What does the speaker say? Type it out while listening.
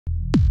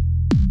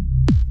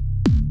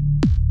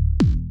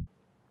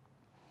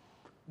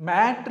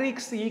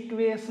Matrix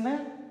ஈக்குவேஷனை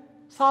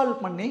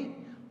solve பண்ணி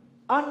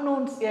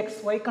unknowns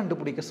XY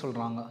கண்டுபிடிக்க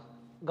சொல்கிறாங்க.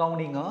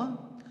 கவனிங்க,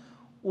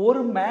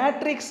 ஒரு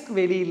மேட்ரிக்ஸ்க்கு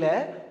வெளியில்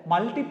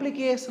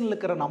மல்டிப்ளிகேஷனில்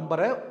இருக்கிற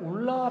நம்பரை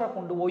உள்ளார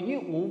கொண்டு போய்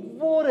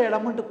ஒவ்வொரு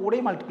எலமெண்ட்டு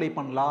கூட மல்டிப்ளை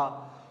பண்ணலாம்.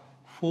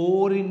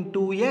 4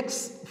 into x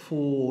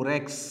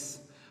 4x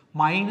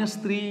minus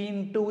 3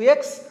 into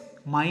x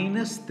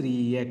minus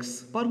 3x.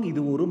 பாருங்க,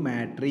 இது ஒரு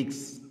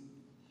மேட்ரிக்ஸ்.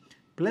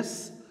 ப்ளஸ்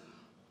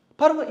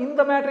பாருங்க,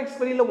 இந்த மேட்ரிக்ஸ்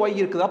வெளியில் y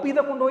இருக்குது. அப்போ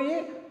இதை கொண்டு போய்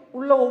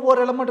உள்ள ஒவ்வொரு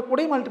எலமெண்ட்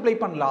கூட மல்டிப்ளை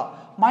பண்ணலாம்.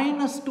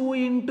 minus 2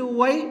 into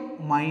y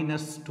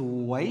minus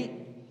 2y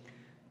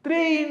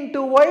 3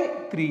 into y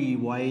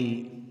 3y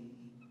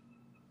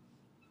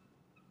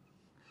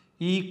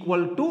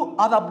equal to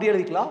அது அப்படியே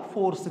எழுதிக்கலாம்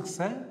 4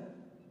 6.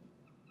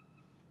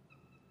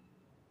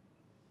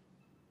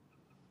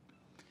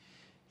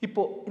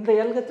 இப்போ இந்த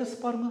LHS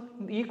பாருங்க,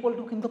 இந்த ஈக்குவல்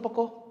டு இந்த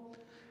பக்கம்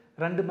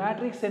ரெண்டு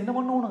மேட்ரிக்ஸ் என்ன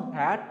பண்ணணும்,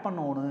 ஆட்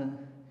பண்ணணும்.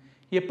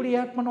 எப்படி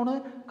ஆட்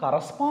பண்ணணும்,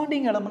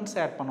 கரஸ்பாண்டிங் எலமெண்ட்ஸ்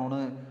ஆட்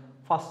பண்ணணும்.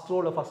 ஃபர்ஸ்ட்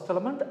ரோல ஃபர்ஸ்ட்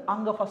எலமெண்ட்,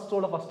 அங்க ஃபர்ஸ்ட்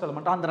ரோல ஃபர்ஸ்ட்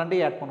எலமெண்ட், அந்த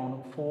ரெண்டையும் ஆட்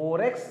பண்ணணும்.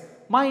 4x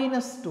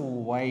minus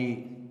 2y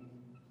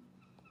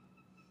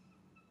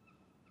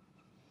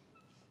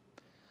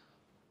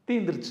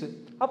தீந்துருச்சு.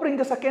 அப்புறம்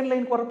இங்க செகண்ட்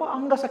லைனுக்கு வரப்போ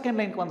அங்க செகண்ட்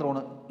லைனுக்கு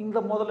வந்துடணும்.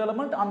 இந்த முதல்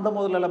எலமெண்ட் அந்த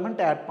முதல்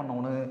எலமெண்ட் ஆட்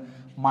பண்ணணும்.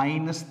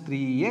 மைனஸ்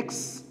 3x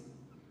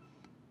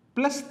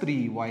பிளஸ்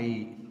 3y,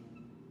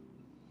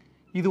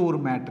 இது ஒரு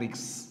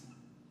மேட்ரிக்ஸ்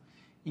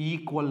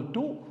ஈக்குவல்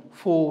டு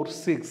 4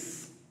 6.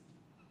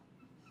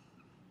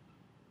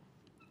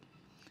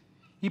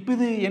 இப்போ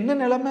இது என்ன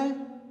நிலைமை,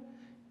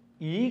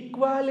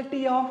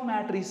 ஈக்குவாலிட்டி ஆஃப்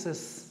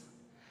மேட்ரிசஸ்.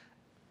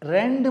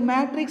 ரெண்டு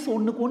மேட்ரிக்ஸ்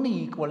ஒன்றுக்கு ஒன்று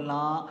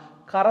ஈக்குவல்னா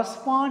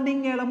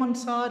corresponding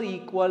elements are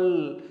equal.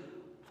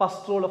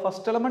 first row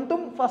first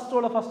elementum first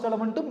row first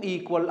elementum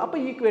equal. அப்ப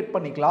ஈக்குவேட்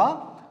பண்ணிக்கலாம்.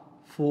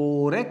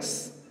 4x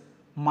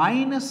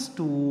minus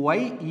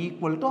 2y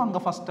equal to அங்க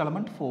first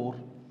element 4.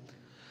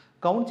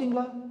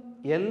 கவுன்சிங்களா,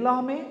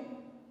 எல்லாமே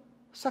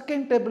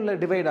செகண்ட் டேபிள்ல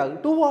டிவைட் ஆகுது,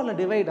 2 ஆல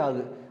டிவைட்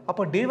ஆகுது.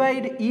 அப்ப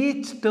டிவைட்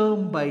each term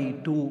by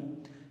 2.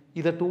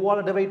 இதை 2 ஆல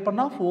டிவைட்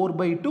பண்ணா 4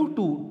 by 2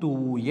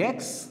 2x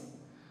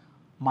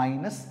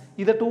minus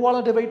இதை 2 ஆல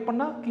டிவைட்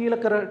பண்ணா கீழ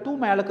இருக்கிற 2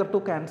 மேல இருக்கிற 2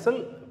 கேன்சல்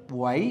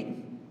y.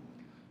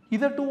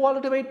 இதை 2 ஆல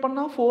டிவைட்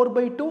பண்ணா 4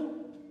 by 2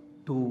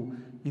 2.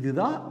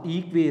 இதுதான்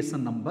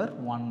ஈக்குவேஷன் நம்பர்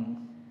 1.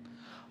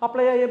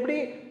 அப்ளை எப்படி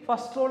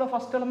ஃபர்ஸ்ட் ரோல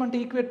ஃபர்ஸ்ட் எலிமெண்ட்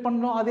ஈக்குவேட்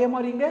பண்ணோம், அதே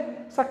மாதிரி இங்க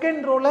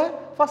செகண்ட் ரோல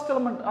ஃபர்ஸ்ட்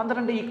எலிமெண்ட் அந்த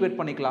ரெண்டு ஈக்குவேட்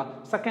பண்ணிக்கலாம்.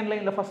 செகண்ட்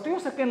லைன்ல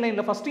ஃபர்ஸ்டையும் செகண்ட்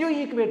லைன்ல ஃபர்ஸ்டையும்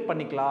ஈக்குவேட்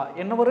பண்ணிக்கலாம்.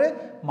 என்ன வரும்,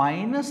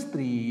 minus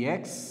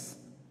 3x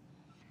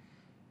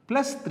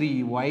plus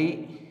 3y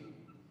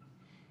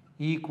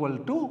equal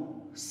to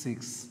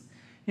 6.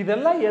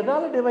 இதெல்லாம்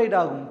எதால டிவைட்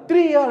ஆகும்,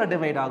 3 ஆல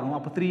டிவைட் ஆகும்.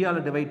 அப்ப 3 ஆல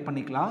டிவைட்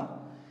பண்ணிக்கலாம்.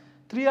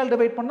 3 ஆல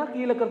டிவைட் பண்ணா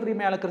கீழ இருக்கிற 3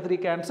 மேல இருக்கிற 3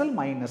 கேன்சல்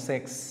மைனஸ்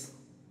x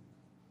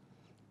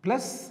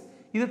பிளஸ்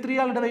இது 3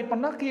 ஆல டிவைட்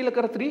பண்ணா கீழ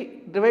இருக்கிற 3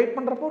 டிவைட்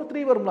பண்றப்போ ஒரு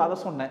 3 வரும்ல, அத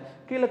சொன்னேன்.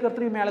 கீழ இருக்கிற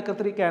 3 மேல இருக்கிற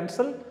 3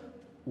 கேன்சல்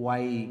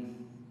y.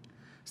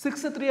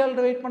 6 3 ஆல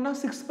டிவைட் பண்ணா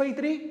 6 by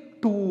 3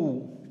 2.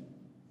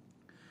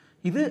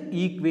 இது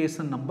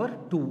ஈக்குவேஷன் நம்பர்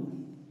 2.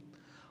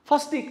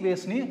 ஃபர்ஸ்ட்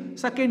ஈக்குவேஷனையும்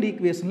செகண்ட்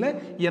ஈக்குவேஷன்ல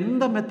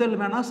எந்த மெத்தட்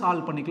வேணா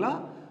சால்வ் பண்ணிக்கலாம்.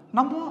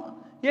 நம்ம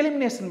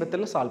எலிமினேஷன்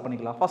மெத்தட்ல சால்வ்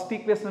பண்ணிக்கலாம். ஃபர்ஸ்ட்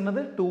ஈக்குவேஷன்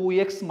என்னது,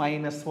 2x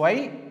minus y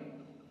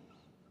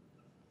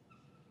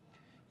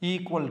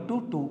equal to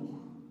 2.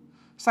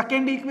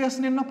 Second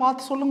equation என்ன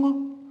பார்த்து சொல்லுங்க,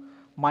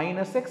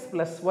 minus x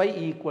plus y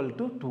equal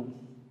to 2.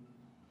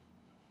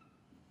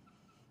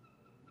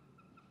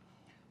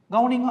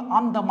 கவனிங்க,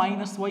 அந்த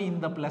minus y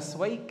இந்த plus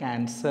y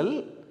cancel.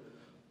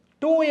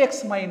 2x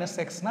minus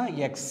x னா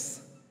x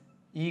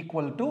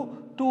equal to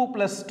 2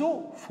 plus 2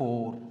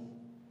 4.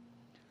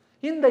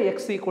 இந்த x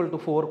equal to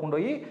 4 கொண்டு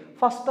போய்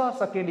ஃபர்ஸ்ட் ஆர்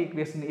செகண்ட்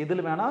ஈக்குவேஷன்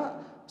எதில் வேணா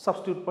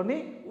சப்ஸ்டிட்யூட் பண்ணி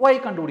y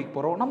கண்டுபிடிக்க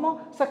போறோம். நம்ம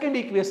செகண்ட்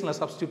ஈக்குவேஷன்ல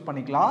சப்ஸ்டிட்யூட்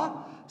பண்ணிக்கலாம்.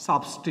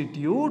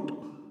 Substitute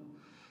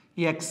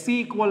x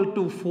equal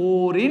to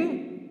 4 in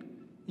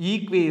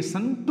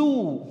equation 2.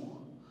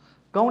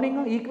 கவனிங்க,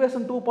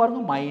 ஈக்குவேஷன் 2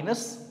 பாருங்க,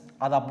 மைனஸ்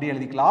அதை அப்படியே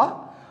எழுதிக்கலாம்.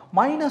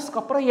 மைனஸ்க்கு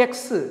அப்புறம் x,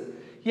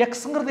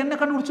 xங்கிறது என்ன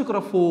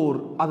கண்டுபிடிச்சுக்கிற 4,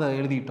 அதை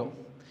எழுதிட்டோம்.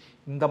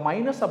 இந்த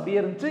மைனஸ் அப்படியே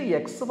இருந்துச்சு,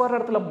 x வர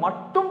இடத்துல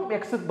மட்டும்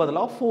xக்கு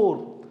பதிலா 4.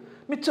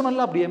 மிச்சம்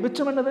எல்லாம் அப்படியே,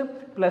 மிச்சம் என்னது,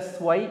 பிளஸ்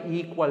y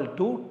ஈக்குவல்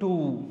டு 2.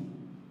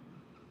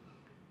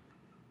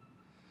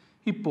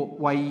 இப்போ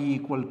y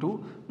ஈக்குவல் டு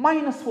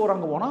மைனஸ் 4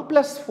 அங்க போனா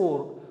பிளஸ் 4,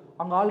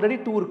 அங்க ஆல்ரெடி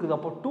 2 இருக்குது.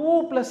 அப்போ 2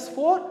 பிளஸ்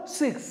 4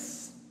 6.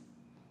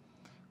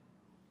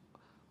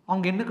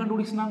 அவங்க என்ன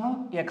கண்டுபிடிச்சாங்க,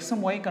 x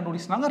y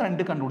கண்டுபிடிச்சாங்க,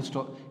 ரெண்டு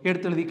கண்டுபிடிச்சிட்டோம்.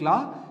 எடுத்து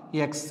எழுதிக்கலாம்.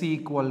 x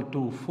equal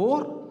to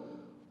 4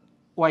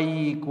 y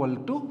equal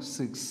to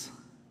 6.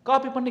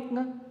 Copy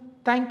பண்ணிக்கங்க.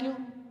 தேங்க்யூ.